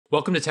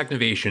Welcome to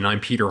Technovation.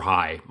 I'm Peter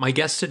High. My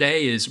guest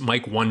today is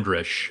Mike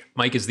Wondrasch.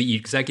 Mike is the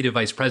Executive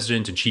Vice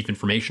President and Chief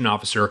Information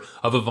Officer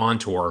of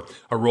Avantor,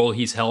 a role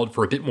he's held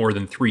for a bit more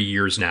than 3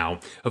 years now.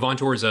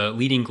 Avantor is a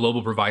leading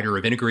global provider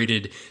of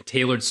integrated,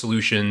 tailored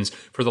solutions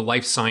for the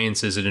life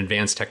sciences and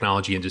advanced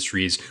technology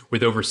industries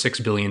with over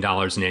 $6 billion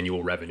in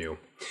annual revenue.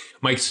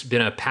 Mike's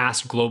been a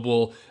past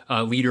global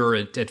leader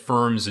at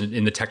firms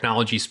in the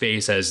technology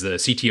space as the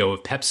CTO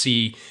of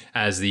Pepsi,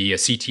 as the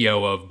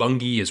CTO of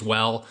Bunge as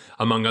well,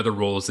 among other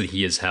roles that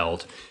he has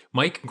held.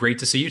 Mike, great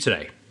to see you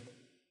today.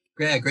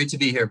 Yeah, great to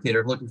be here,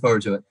 Peter. Looking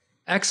forward to it.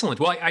 Excellent.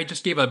 Well, I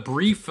just gave a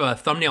brief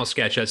thumbnail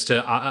sketch as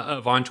to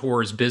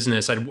Avantor's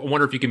business. I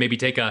wonder if you could maybe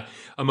take a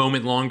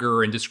moment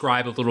longer and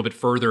describe a little bit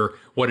further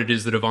what it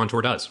is that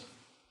Avantor does.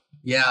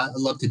 Yeah, I'd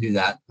love to do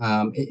that.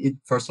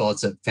 First of all,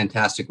 it's a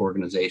fantastic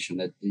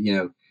organization.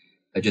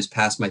 I just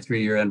passed my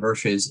 3-year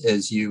anniversary,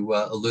 as you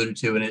alluded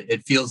to, and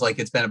it feels like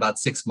it's been about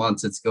 6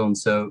 months. It's going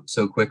so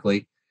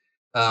quickly.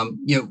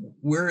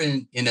 We're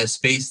in a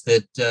space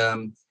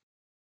that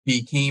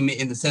became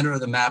in the center of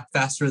the map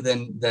faster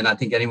than I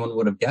think anyone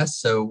would have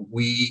guessed. So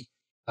we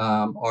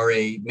are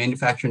a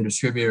manufacturer and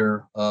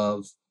distributor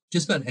of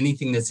just about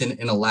anything that's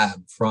in a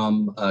lab,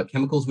 from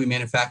chemicals we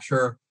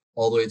manufacture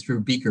all the way through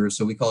beakers.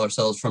 So we call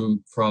ourselves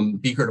from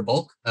beaker to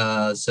bulk.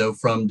 So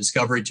from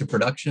discovery to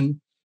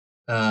production.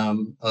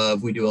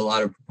 We do a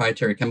lot of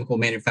proprietary chemical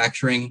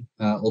manufacturing,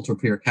 ultra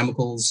pure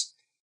chemicals,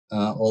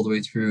 all the way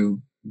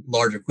through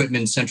large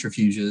equipment,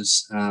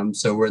 centrifuges.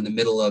 So we're in the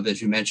middle of,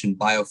 as you mentioned,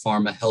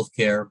 biopharma,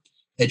 healthcare,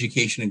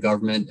 education and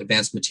government,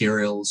 advanced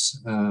materials.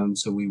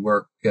 So we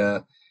work,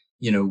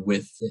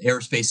 with the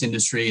aerospace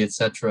industry, et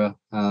cetera,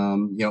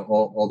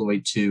 all the way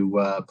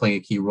to playing a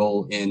key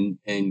role in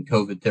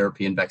COVID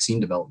therapy and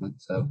vaccine development.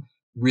 So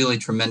really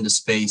tremendous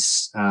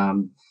space,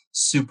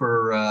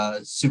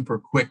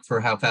 super quick for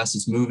how fast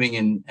it's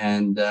moving,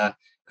 and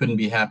couldn't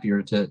be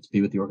happier to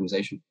be with the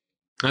organization.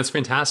 That's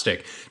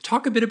fantastic.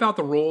 Talk a bit about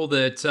the role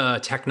that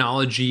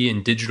technology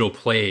and digital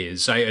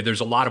plays. There's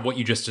a lot of what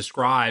you just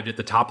described at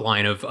the top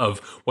line of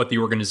what the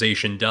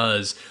organization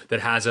does that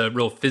has a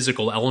real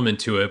physical element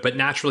to it. But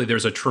naturally,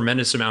 there's a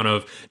tremendous amount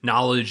of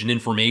knowledge and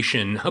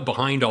information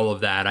behind all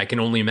of that. I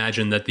can only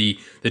imagine that the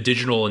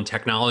digital and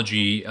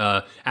technology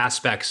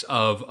aspects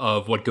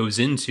of what goes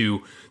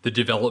into the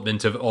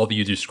development of all that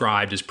you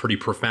described is pretty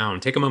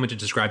profound. Take a moment to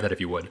describe that if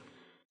you would.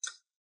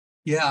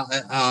 Yeah.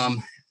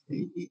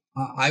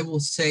 I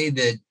will say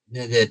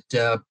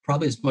that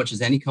probably as much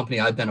as any company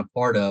I've been a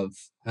part of,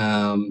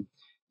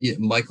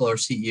 Michael, our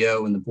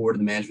CEO, and the board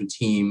and the management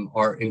team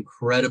are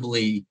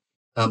incredibly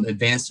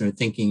advanced in their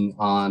thinking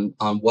on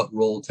what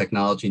role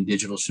technology and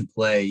digital should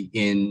play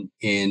in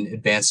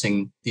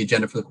advancing the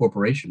agenda for the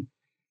corporation.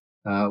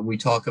 We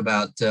talk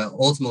about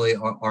ultimately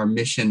our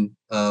mission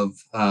of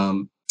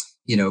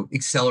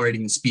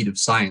accelerating the speed of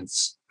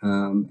science,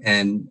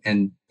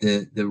 and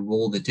the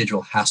role that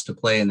digital has to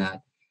play in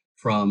that,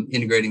 from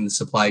integrating the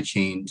supply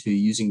chain to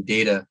using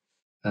data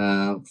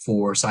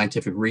for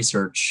scientific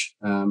research,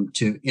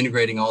 to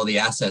integrating all the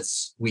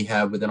assets we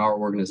have within our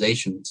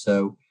organization.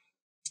 So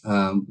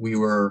we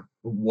were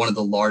one of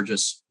the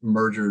largest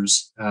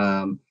mergers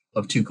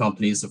of two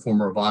companies, the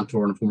former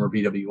Avantor and the former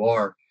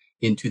VWR,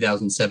 in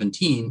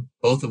 2017,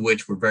 both of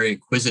which were very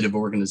acquisitive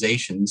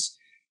organizations,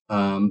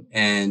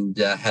 and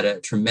had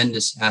a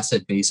tremendous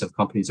asset base of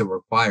companies that were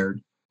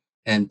acquired.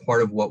 And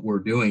part of what we're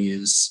doing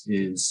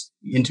is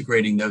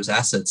integrating those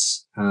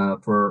assets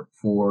for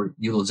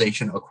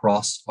utilization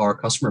across our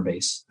customer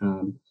base.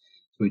 So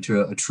we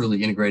do a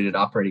truly integrated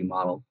operating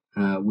model.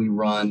 We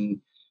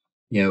run,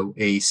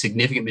 a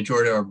significant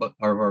majority of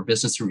our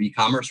business through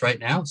e-commerce right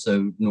now.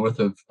 So north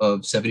of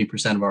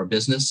 70% of our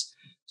business.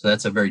 So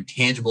that's a very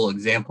tangible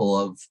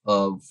example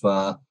of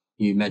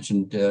you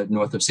mentioned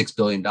north of $6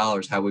 billion,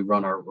 how we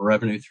run our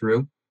revenue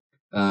through.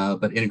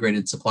 But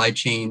integrated supply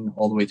chain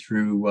all the way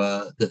through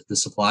the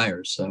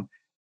suppliers. So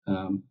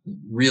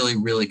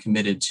really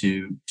committed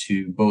to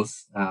both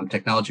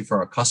technology for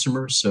our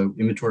customers, so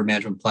inventory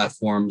management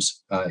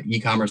platforms,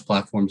 e-commerce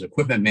platforms,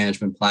 equipment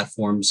management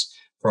platforms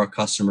for our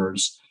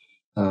customers,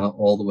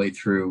 all the way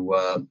through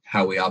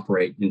how we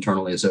operate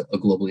internally as a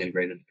globally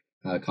integrated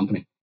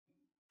company.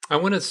 I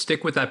want to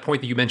stick with that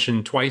point that you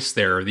mentioned twice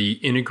there, the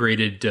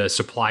integrated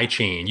supply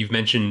chain. You've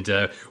mentioned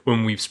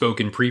when we've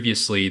spoken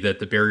previously that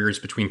the barriers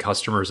between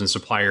customers and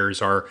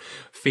suppliers are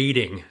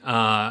fading.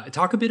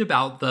 Talk a bit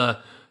about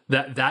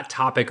that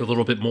topic a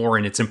little bit more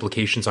and its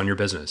implications on your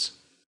business.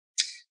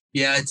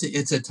 Yeah,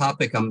 it's a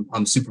topic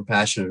I'm super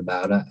passionate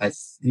about.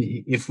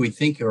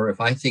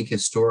 If I think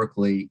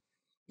historically,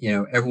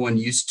 everyone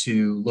used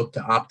to look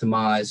to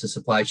optimize the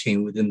supply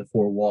chain within the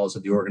four walls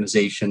of the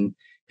organization.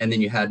 And then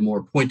you had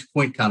more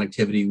point-to-point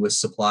connectivity with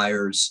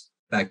suppliers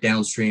back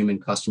downstream and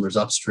customers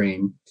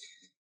upstream.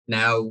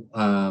 Now,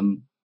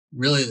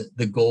 really,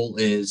 the goal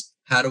is,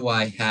 how do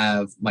I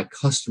have my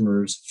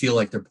customers feel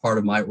like they're part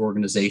of my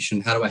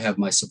organization? How do I have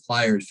my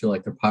suppliers feel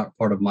like they're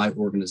part of my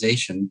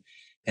organization,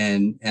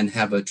 and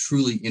have a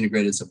truly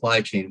integrated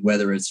supply chain,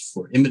 whether it's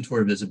for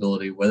inventory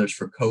visibility, whether it's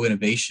for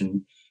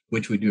co-innovation,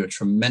 which we do a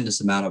tremendous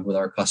amount of with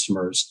our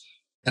customers.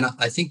 And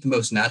I think the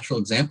most natural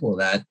example of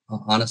that,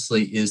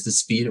 honestly, is the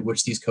speed at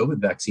which these COVID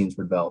vaccines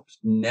were developed.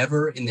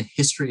 Never in the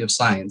history of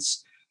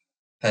science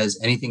has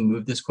anything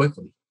moved this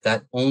quickly.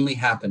 That only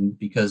happened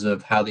because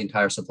of how the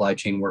entire supply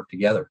chain worked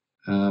together.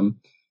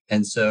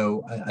 And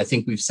so I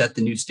think we've set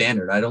the new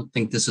standard. I don't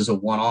think this is a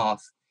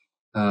one-off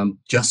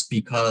just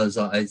because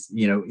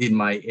in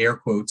my air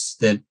quotes,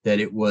 that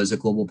it was a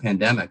global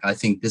pandemic. I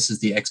think this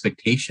is the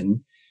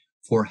expectation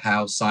for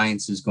how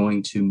science is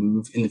going to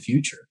move in the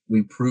future.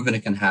 We've proven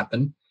it can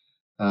happen,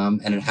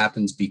 and it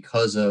happens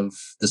because of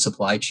the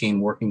supply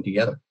chain working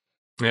together.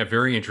 Yeah,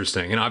 very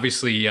interesting. And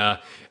obviously, an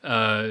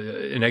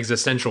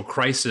existential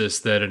crisis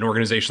that an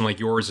organization like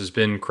yours has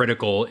been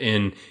critical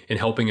in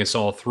helping us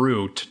all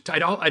through.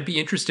 I'd be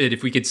interested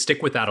if we could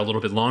stick with that a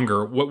little bit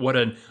longer. What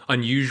an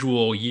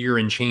unusual year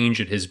and change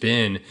it has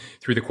been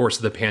through the course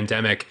of the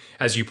pandemic.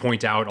 As you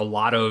point out, a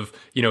lot of,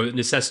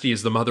 necessity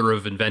is the mother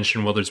of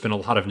invention. Well, there's been a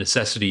lot of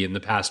necessity in the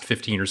past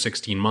 15 or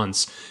 16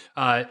 months.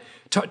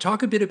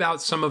 Talk a bit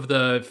about some of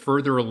the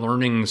further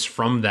learnings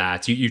from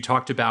that. You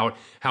talked about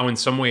how in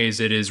some ways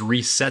it is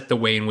reset the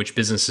way in which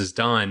business is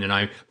done. And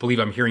I believe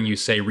I'm hearing you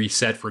say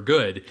reset for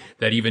good,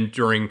 that even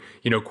during,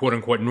 quote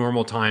unquote,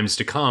 normal times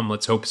to come,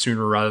 let's hope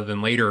sooner rather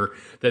than later,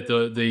 that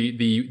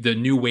the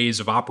new ways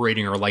of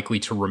operating are likely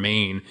to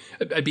remain.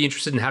 I'd be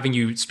interested in having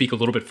you speak a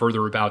little bit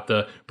further about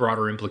the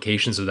broader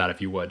implications of that, if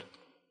you would.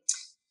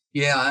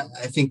 Yeah,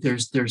 I think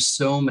there's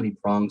so many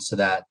prongs to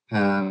that.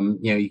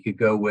 You could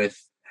go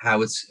with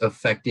how it's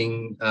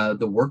affecting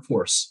the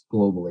workforce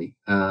globally.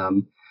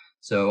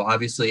 So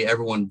obviously,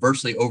 everyone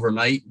virtually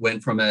overnight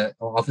went from an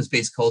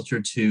office-based culture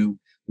to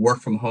work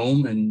from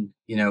home. And,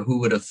 who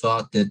would have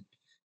thought that,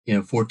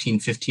 14,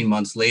 15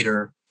 months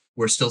later,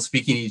 we're still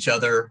speaking to each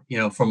other,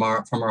 from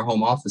our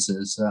home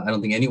offices. I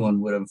don't think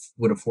anyone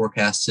would have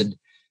forecasted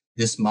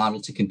this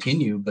model to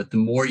continue. But the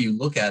more you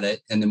look at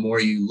it, and the more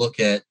you look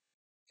at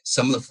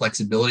some of the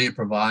flexibility it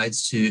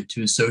provides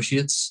to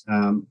associates,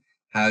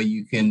 how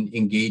you can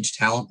engage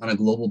talent on a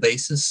global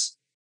basis,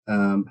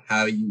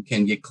 how you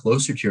can get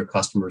closer to your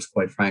customers,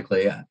 quite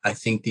frankly. I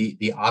think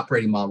the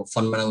operating model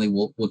fundamentally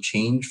will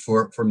change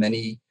for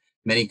many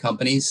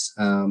companies,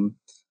 on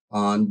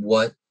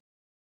what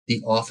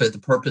the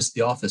purpose of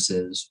the office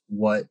is,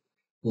 what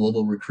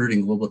global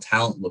recruiting, global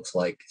talent looks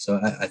like. So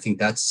I think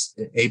that's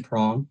a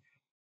prong.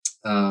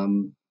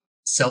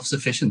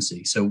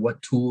 Self-sufficiency. So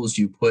what tools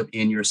you put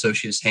in your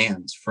associates'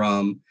 hands,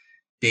 from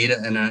data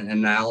and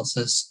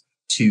analysis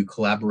to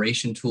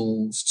collaboration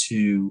tools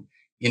to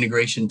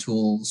integration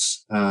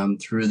tools,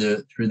 through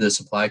the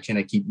supply chain.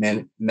 I keep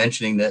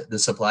mentioning the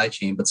supply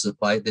chain, but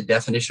the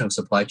definition of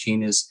supply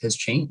chain has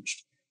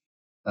changed,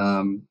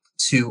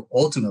 to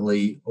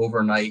ultimately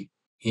overnight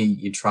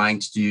you're trying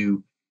to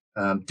do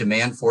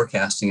demand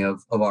forecasting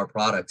of our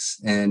products,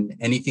 and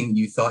anything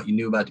you thought you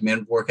knew about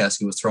demand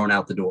forecasting was thrown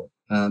out the door.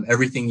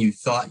 Everything you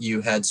thought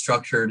you had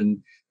structured and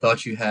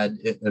thought you had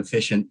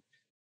efficient,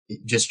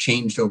 it just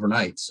changed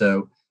overnight.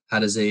 So how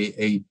does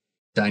a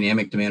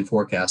dynamic demand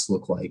forecast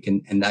look like?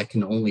 And that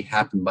can only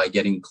happen by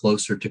getting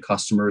closer to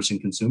customers and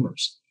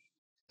consumers.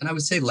 And I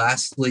would say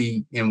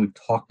lastly, and we've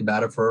talked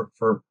about it for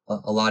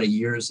a lot of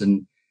years,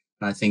 and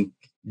I think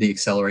the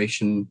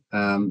acceleration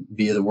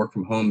via the work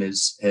from home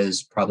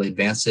has probably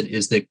advanced it,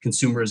 is the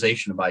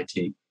consumerization of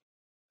IT.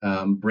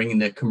 Bringing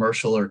the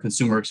commercial or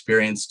consumer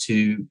experience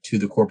to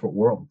the corporate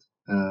world.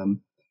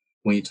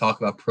 When you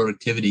talk about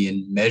productivity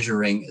and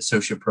measuring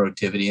associate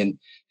productivity, and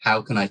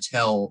how can I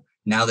tell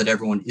now that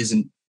everyone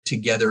isn't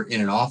together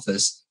in an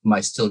office, am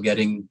I still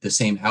getting the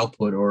same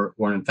output, or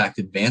in fact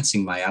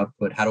advancing my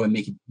output? How do I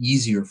make it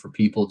easier for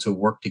people to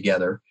work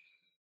together?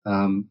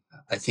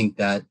 I think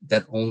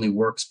that only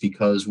works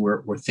because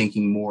we're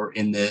thinking more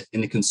in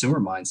the consumer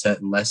mindset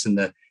and less in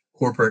the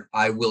corporate,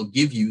 I will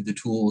give you the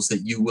tools that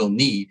you will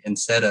need,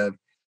 instead of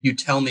you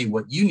tell me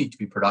what you need to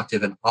be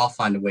productive and I'll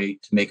find a way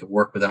to make it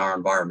work within our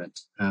environment.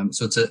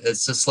 So it's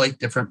a slight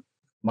different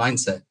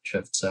mindset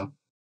shift. So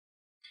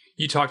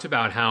you talked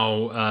about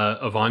how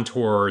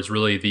Avantor is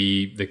really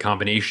the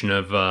combination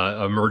of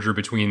a merger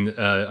between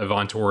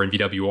Avantor and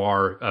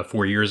VWR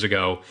 4 years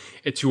ago.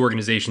 Two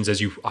organizations,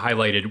 as you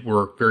highlighted,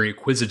 were very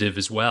acquisitive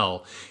as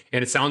well.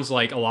 And it sounds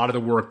like a lot of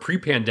the work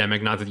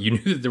pre-pandemic, not that you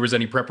knew that there was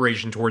any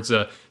preparation towards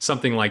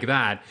something like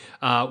that,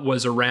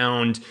 was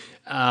around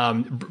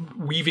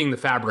weaving the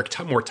fabric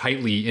more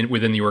tightly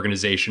within the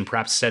organization,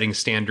 perhaps setting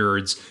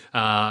standards,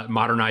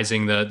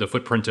 modernizing the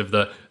footprint of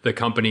the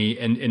company,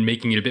 and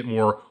making it a bit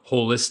more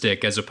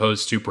holistic, as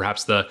opposed to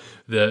perhaps the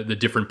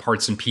different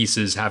parts and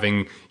pieces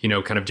having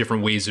kind of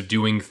different ways of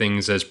doing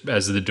things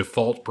as the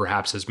default,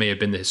 perhaps, as may have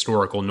been the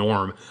historical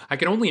norm. I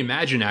can only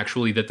imagine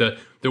actually that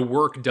the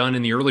work done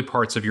in the early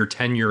parts of your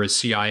tenure as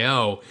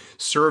CIO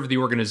served the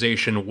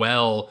organization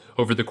well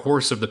over the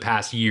course of the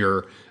past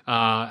year,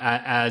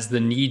 as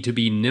the need to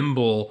be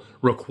nimble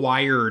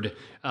required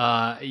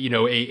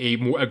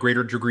a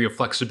greater degree of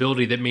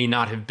flexibility that may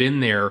not have been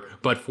there,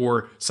 but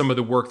for some of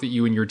the work that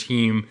you and your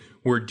team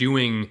were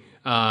doing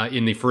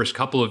in the first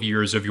couple of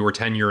years of your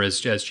tenure as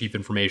Chief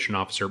Information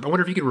Officer. I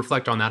wonder if you could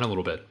reflect on that a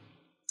little bit.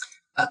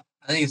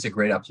 I think it's a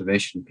great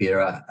observation,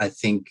 Peter. I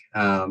think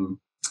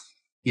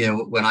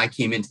when I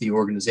came into the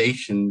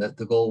organization, that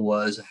the goal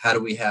was, how do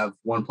we have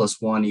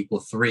 1+1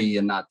 = 3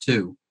 and not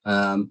 2?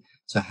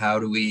 So how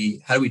do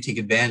we take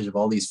advantage of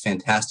all these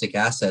fantastic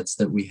assets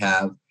that we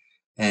have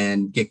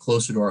and get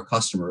closer to our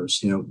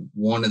customers?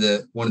 One of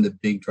the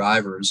big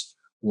drivers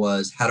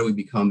was, how do we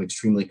become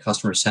extremely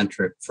customer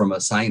centric from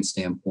a science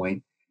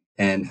standpoint,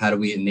 and how do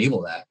we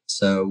enable that?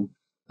 So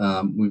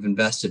we've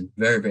invested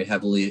very, very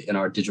heavily in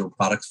our digital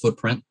products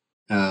footprint.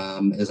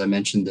 As I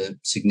mentioned, the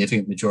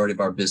significant majority of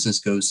our business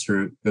goes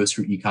through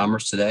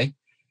e-commerce today,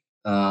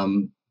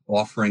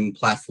 offering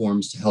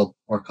platforms to help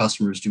our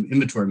customers do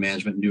inventory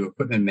management and do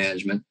equipment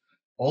management,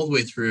 all the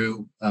way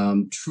through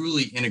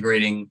truly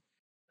integrating,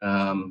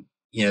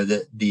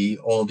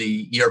 all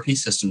the ERP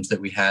systems that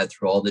we had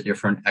through all the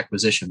different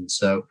acquisitions.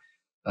 So,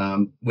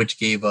 which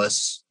gave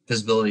us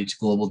visibility to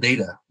global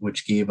data,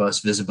 which gave us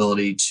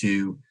visibility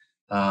to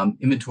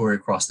inventory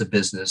across the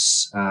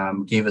business,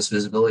 gave us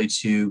visibility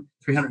to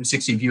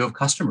 360 view of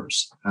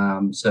customers.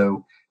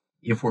 So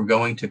if we're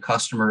going to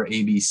customer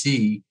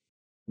ABC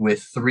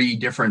with 3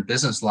 different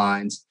business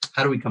lines,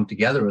 how do we come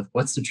together with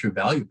what's the true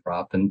value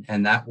prop?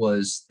 And that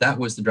was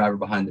the driver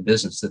behind the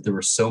business, that there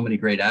were so many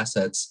great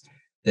assets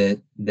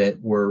that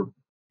were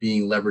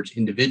being leveraged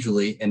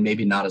individually and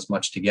maybe not as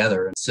much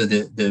together. And so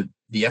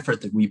the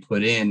effort that we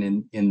put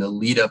in the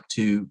lead up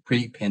to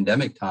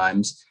pre-pandemic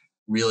times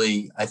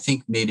really, I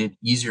think, made it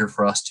easier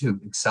for us to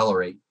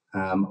accelerate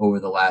over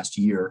the last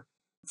year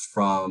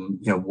from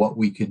what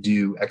we could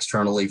do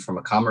externally from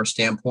a commerce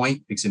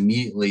standpoint, because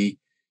immediately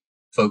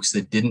folks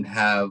that didn't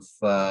have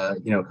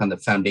kind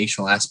of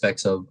foundational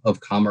aspects of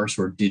commerce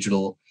or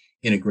digital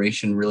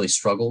integration really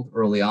struggled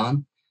early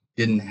on,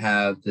 didn't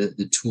have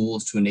the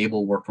tools to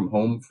enable work from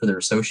home for their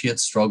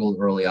associates, struggled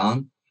early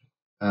on.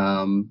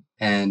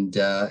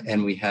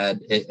 And we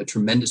had a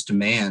tremendous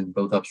demand,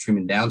 both upstream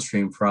and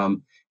downstream,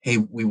 from, hey,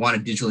 we want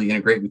to digitally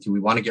integrate with you. We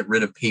want to get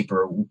rid of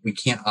paper. We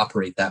can't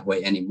operate that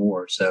way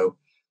anymore. So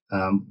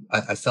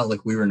I felt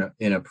like we were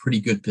in a pretty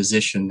good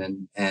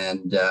position,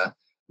 and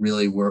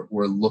really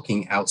we're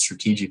looking out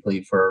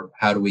strategically for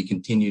how do we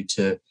continue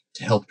to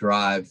help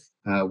drive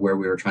where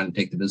we were trying to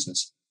take the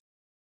business.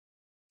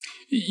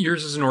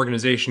 Yours is an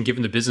organization,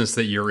 given the business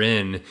that you're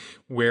in,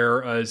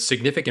 where a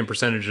significant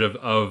percentage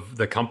of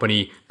the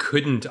company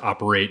couldn't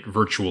operate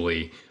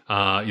virtually,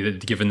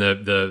 given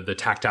the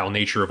tactile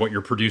nature of what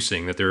you're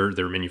producing, that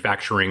they're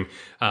manufacturing,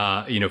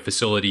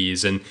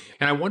 facilities, and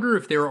I wonder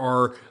if there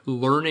are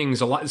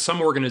learnings. Some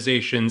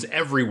organizations,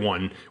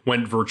 everyone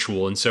went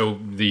virtual, and so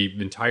the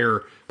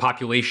entire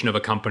population of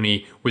a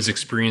company was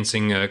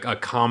experiencing a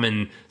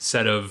common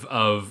set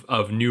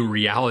of new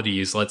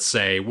realities, let's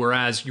say,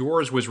 whereas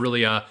yours was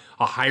really a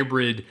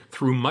hybrid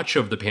through much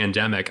of the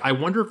pandemic. I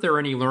wonder if there are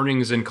any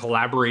learnings in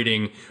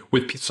collaborating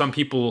with some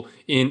people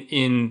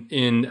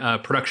in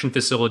production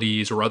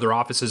facilities or other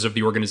offices of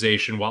the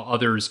organization, while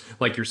others,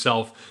 like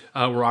yourself,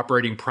 were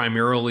operating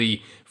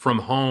primarily from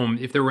home.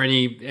 If there were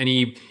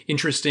any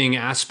interesting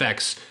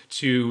aspects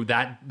to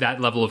that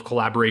level of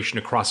collaboration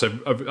across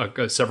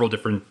several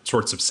different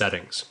sorts of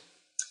settings.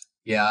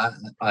 Yeah,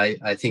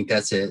 I think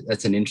that's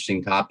an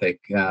interesting topic.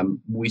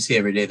 We see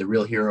every day the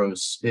real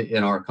heroes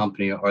in our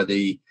company are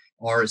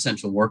our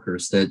essential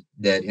workers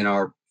that in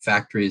our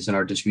factories and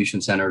our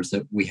distribution centers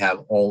that we have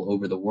all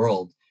over the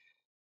world.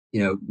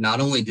 Not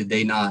only did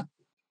they not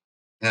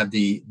have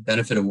the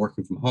benefit of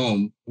working from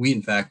home, we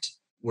in fact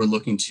were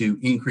looking to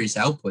increase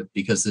output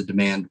because the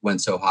demand went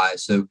so high.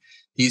 So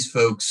these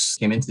folks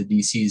came into the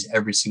DCs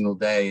every single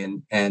day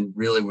and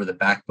really were the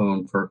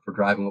backbone for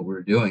driving what we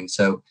were doing.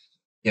 So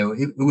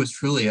it was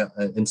truly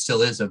and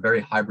still is a very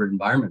hybrid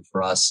environment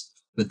for us,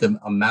 with the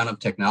amount of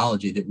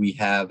technology that we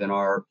have in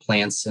our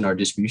plants and our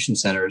distribution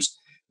centers,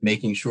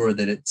 making sure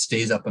that it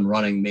stays up and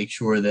running, make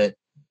sure that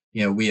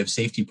we have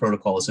safety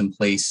protocols in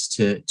place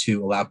to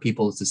allow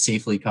people to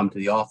safely come to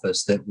the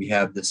office, that we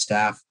have the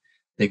staff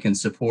that can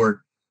support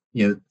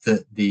the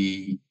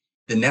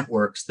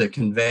networks, the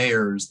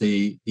conveyors,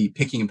 the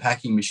picking and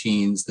packing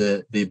machines,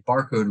 the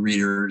barcode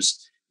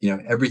readers,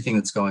 everything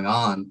that's going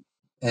on,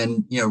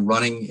 and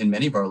running in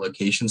many of our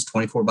locations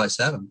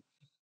 24/7.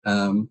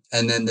 And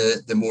then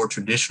the more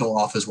traditional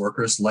office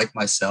workers like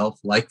myself,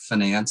 like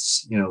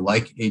finance,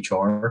 like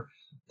HR,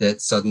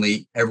 that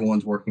suddenly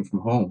everyone's working from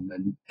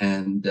home.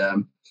 And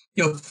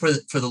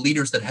for the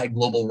leaders that had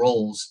global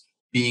roles,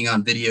 being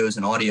on videos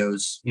and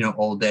audios,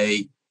 all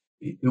day,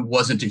 it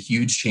wasn't a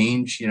huge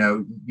change.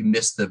 You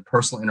missed the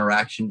personal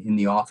interaction in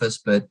the office,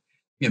 but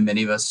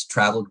many of us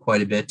traveled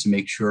quite a bit to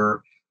make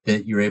sure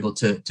that you're able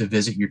to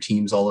visit your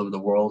teams all over the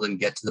world and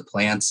get to the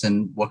plants,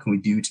 and what can we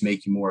do to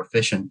make you more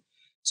efficient.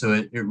 So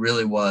it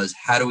really was,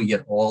 how do we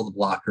get all the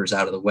blockers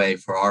out of the way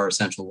for our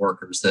essential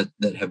workers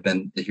that have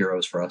been the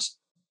heroes for us?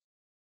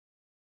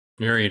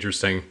 Very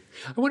interesting.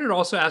 I wanted to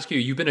also ask you,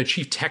 you've been a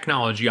chief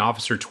technology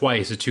officer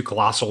twice at two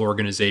colossal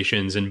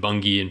organizations in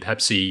Bungie and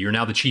Pepsi. You're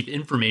now the chief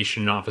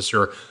information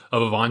officer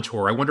of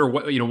Avantor. I wonder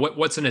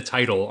what's in a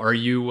title. Are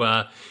you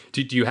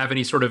do you have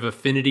any sort of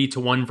affinity to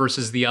one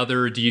versus the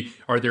other?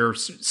 Are there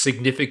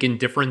significant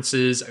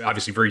differences?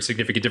 Obviously, very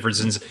significant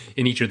differences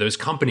in each of those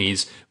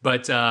companies.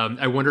 But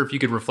I wonder if you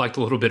could reflect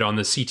a little bit on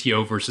the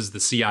CTO versus the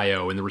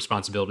CIO and the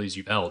responsibilities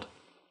you've held.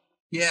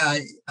 Yeah,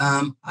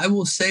 I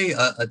will say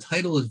a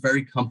title is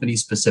very company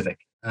specific.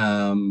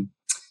 Some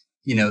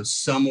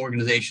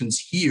organizations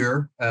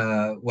here,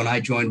 when I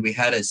joined, we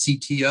had a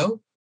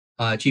CTO,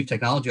 Chief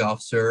Technology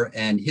Officer,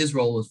 and his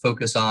role was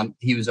focused on,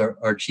 he was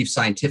our Chief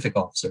Scientific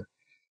Officer.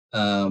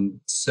 I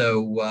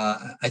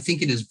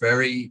think it is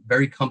very,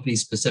 very company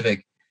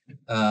specific.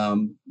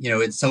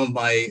 In some of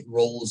my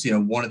roles,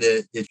 one of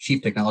the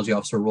Chief Technology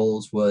Officer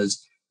roles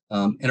was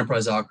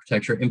enterprise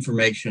architecture,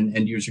 information,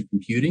 and user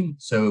computing.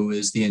 So it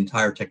was the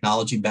entire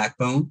technology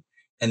backbone.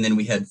 And then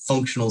we had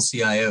functional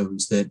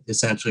CIOs that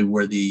essentially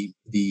were the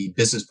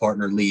business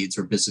partner leads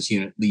or business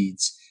unit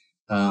leads.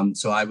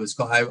 So I was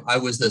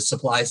the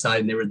supply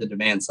side and they were the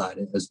demand side,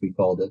 as we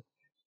called it.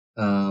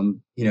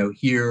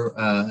 Here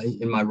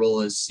in my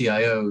role as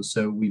CIO,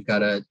 so we've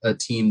got a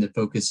team that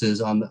focuses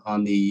on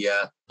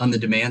the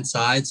demand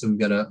side. So we've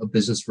got a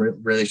business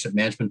relationship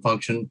management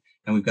function,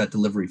 and we've got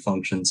delivery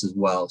functions as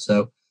well.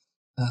 So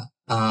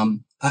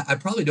I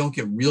probably don't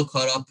get real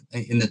caught up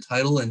in the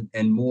title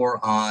and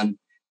more on,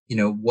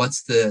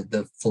 what's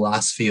the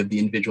philosophy of the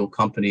individual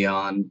company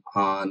on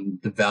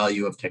the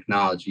value of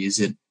technology. Is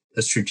it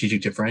a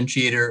strategic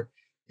differentiator?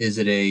 Is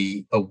it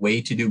a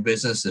way to do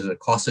business? Is it a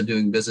cost of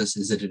doing business?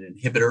 Is it an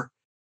inhibitor?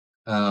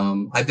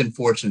 I've been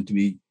fortunate to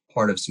be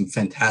part of some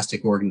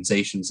fantastic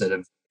organizations that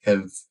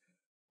have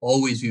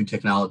always viewed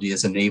technology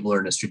as an enabler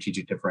and a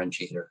strategic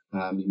differentiator.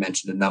 You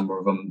mentioned a number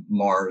of them,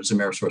 Mars,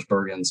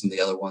 AmerisourceBergen, and some of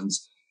the other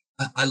ones.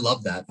 I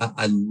love that.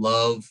 I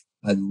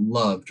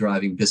love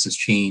driving business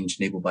change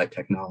enabled by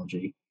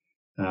technology.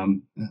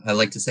 I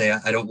like to say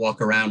I don't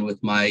walk around with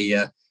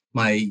my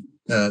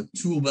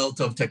tool belt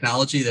of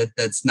technology.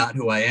 That's not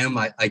who I am.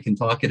 I can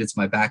talk it. It's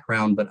my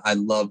background, but I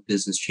love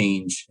business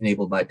change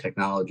enabled by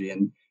technology.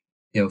 And,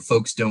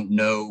 folks don't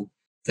know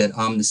that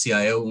I'm the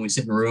CIO. When we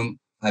sit in a room,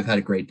 I've had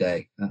a great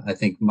day. I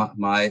think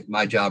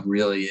my job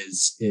really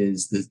is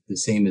the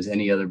same as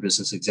any other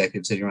business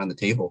executive sitting around the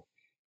table.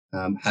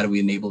 How do we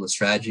enable the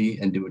strategy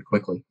and do it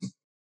quickly?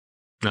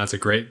 That's a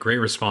great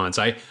response.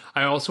 I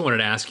also wanted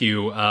to ask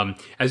you,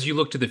 as you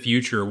look to the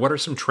future, what are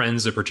some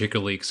trends that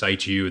particularly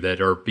excite you that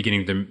are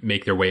beginning to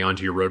make their way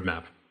onto your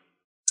roadmap?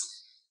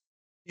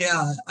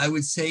 Yeah, I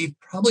would say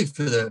probably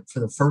for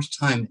the first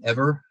time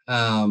ever,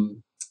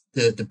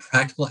 the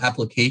practical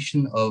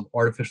application of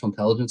artificial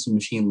intelligence and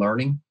machine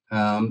learning.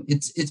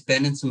 It's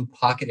been in some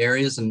pocket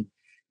areas, and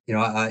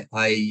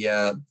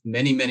I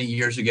many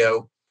years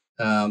ago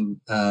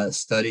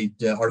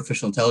studied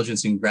artificial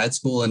intelligence in grad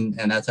school, and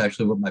that's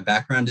actually what my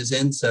background is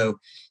in. So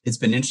it's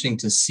been interesting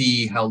to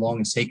see how long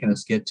it's taken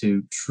us to get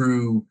to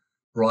true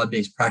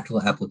broad-based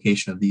practical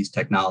application of these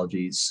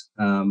technologies.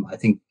 I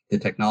think the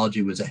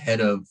technology was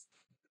ahead of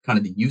kind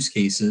of the use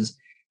cases,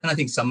 and I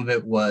think some of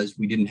it was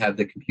we didn't have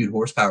the compute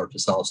horsepower to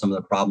solve some of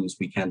the problems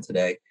we can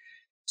today.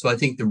 So I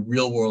think the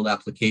real-world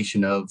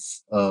application of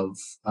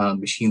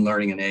machine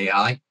learning and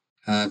AI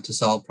to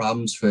solve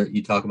problems.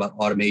 You talk about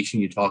automation,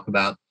 you talk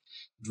about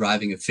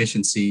driving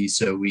efficiency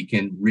so we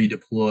can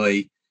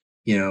redeploy,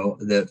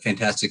 the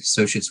fantastic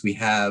associates we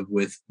have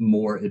with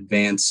more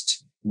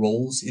advanced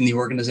roles in the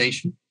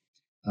organization.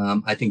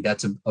 I think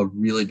that's a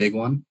really big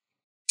one.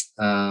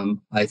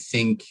 I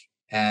think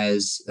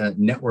as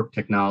network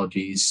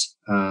technologies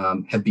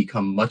have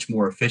become much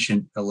more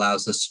efficient, it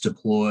allows us to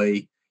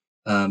deploy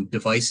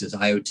devices,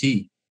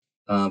 IoT,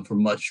 for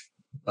much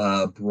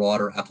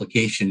broader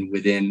application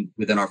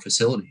within our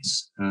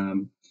facilities.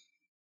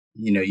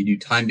 You do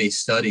time-based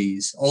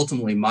studies.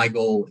 Ultimately, my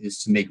goal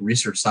is to make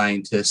research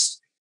scientists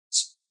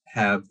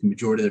have the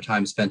majority of their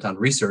time spent on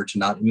research and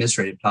not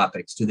administrative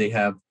topics. Do they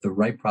have the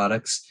right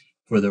products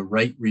for the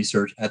right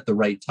research at the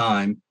right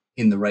time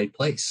in the right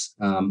place?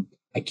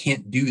 I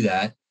can't do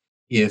that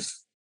if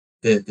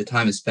the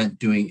time is spent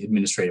doing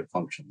administrative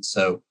functions.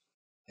 So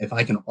if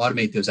I can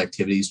automate those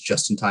activities,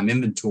 just-in-time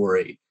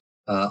inventory,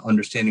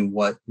 understanding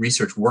what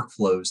research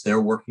workflows they're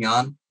working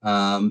on,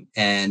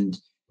 and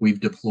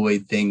we've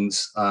deployed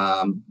things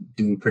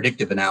doing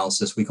predictive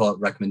analysis. We call it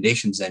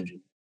recommendations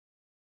engine.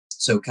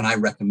 So can I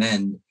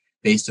recommend,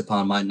 based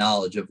upon my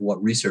knowledge of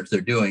what research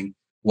they're doing,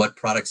 what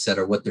product set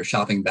or what their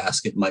shopping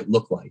basket might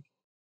look like?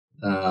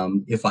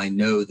 If I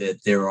know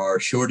that there are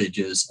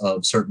shortages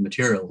of certain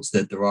materials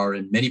that there are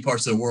in many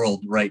parts of the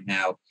world right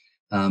now,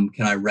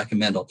 can I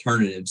recommend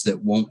alternatives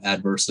that won't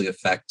adversely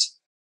affect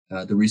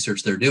the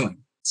research they're doing?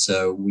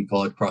 So we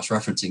call it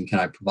cross-referencing. Can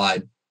I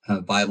provide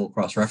viable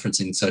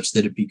cross-referencing such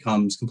that it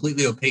becomes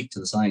completely opaque to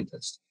the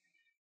scientist?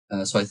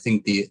 So I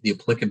think the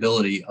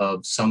applicability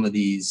of some of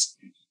these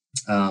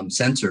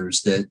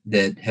sensors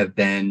that have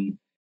been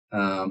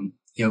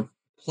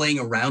playing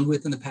around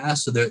with in the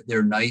past. So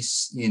they're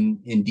nice in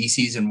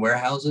DCs and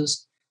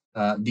warehouses,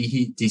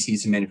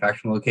 DCs and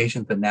manufacturing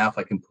locations. But now if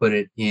I can put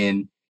it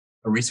in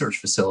a research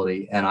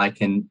facility and I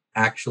can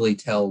actually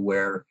tell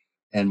where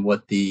and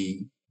what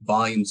the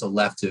volumes are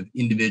left of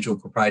individual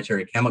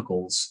proprietary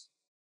chemicals,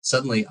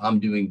 suddenly I'm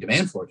doing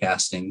demand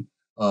forecasting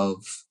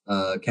of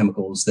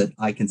chemicals that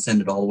I can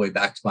send it all the way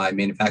back to my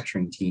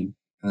manufacturing team.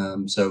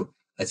 So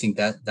I think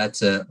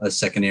that's a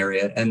second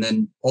area. And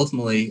then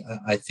ultimately,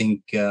 I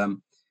think,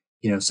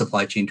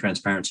 supply chain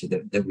transparency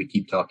that we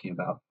keep talking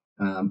about,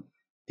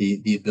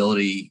 the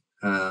ability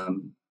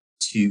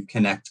to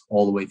connect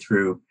all the way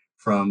through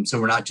so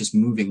we're not just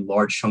moving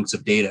large chunks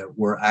of data,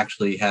 we're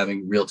actually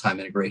having real-time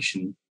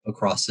integration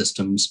across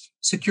systems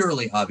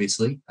securely,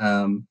 obviously,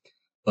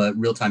 but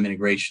real-time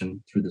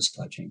integration through the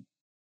supply chain.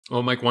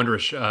 Well, Mike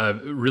Wondrasch,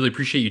 really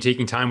appreciate you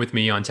taking time with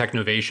me on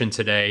Technovation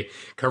today,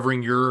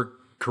 covering your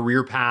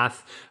career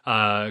path,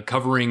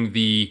 covering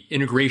the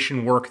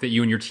integration work that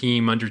you and your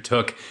team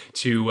undertook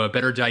to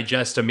better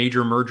digest a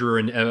major merger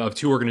of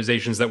two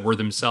organizations that were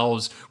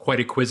themselves quite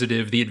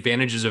acquisitive, the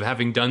advantages of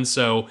having done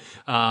so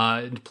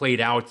played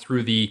out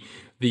through the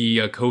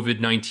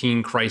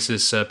COVID-19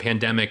 crisis,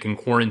 pandemic, and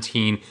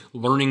quarantine,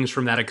 learnings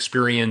from that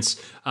experience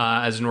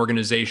as an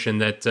organization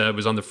that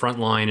was on the front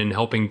line and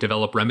helping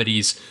develop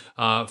remedies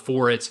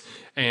for it,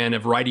 and a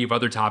variety of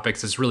other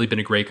topics. It's really been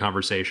a great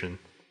conversation.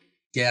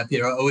 Yeah,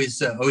 Peter, always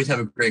have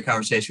a great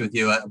conversation with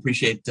you. I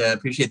appreciate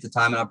the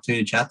time and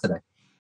opportunity to chat today.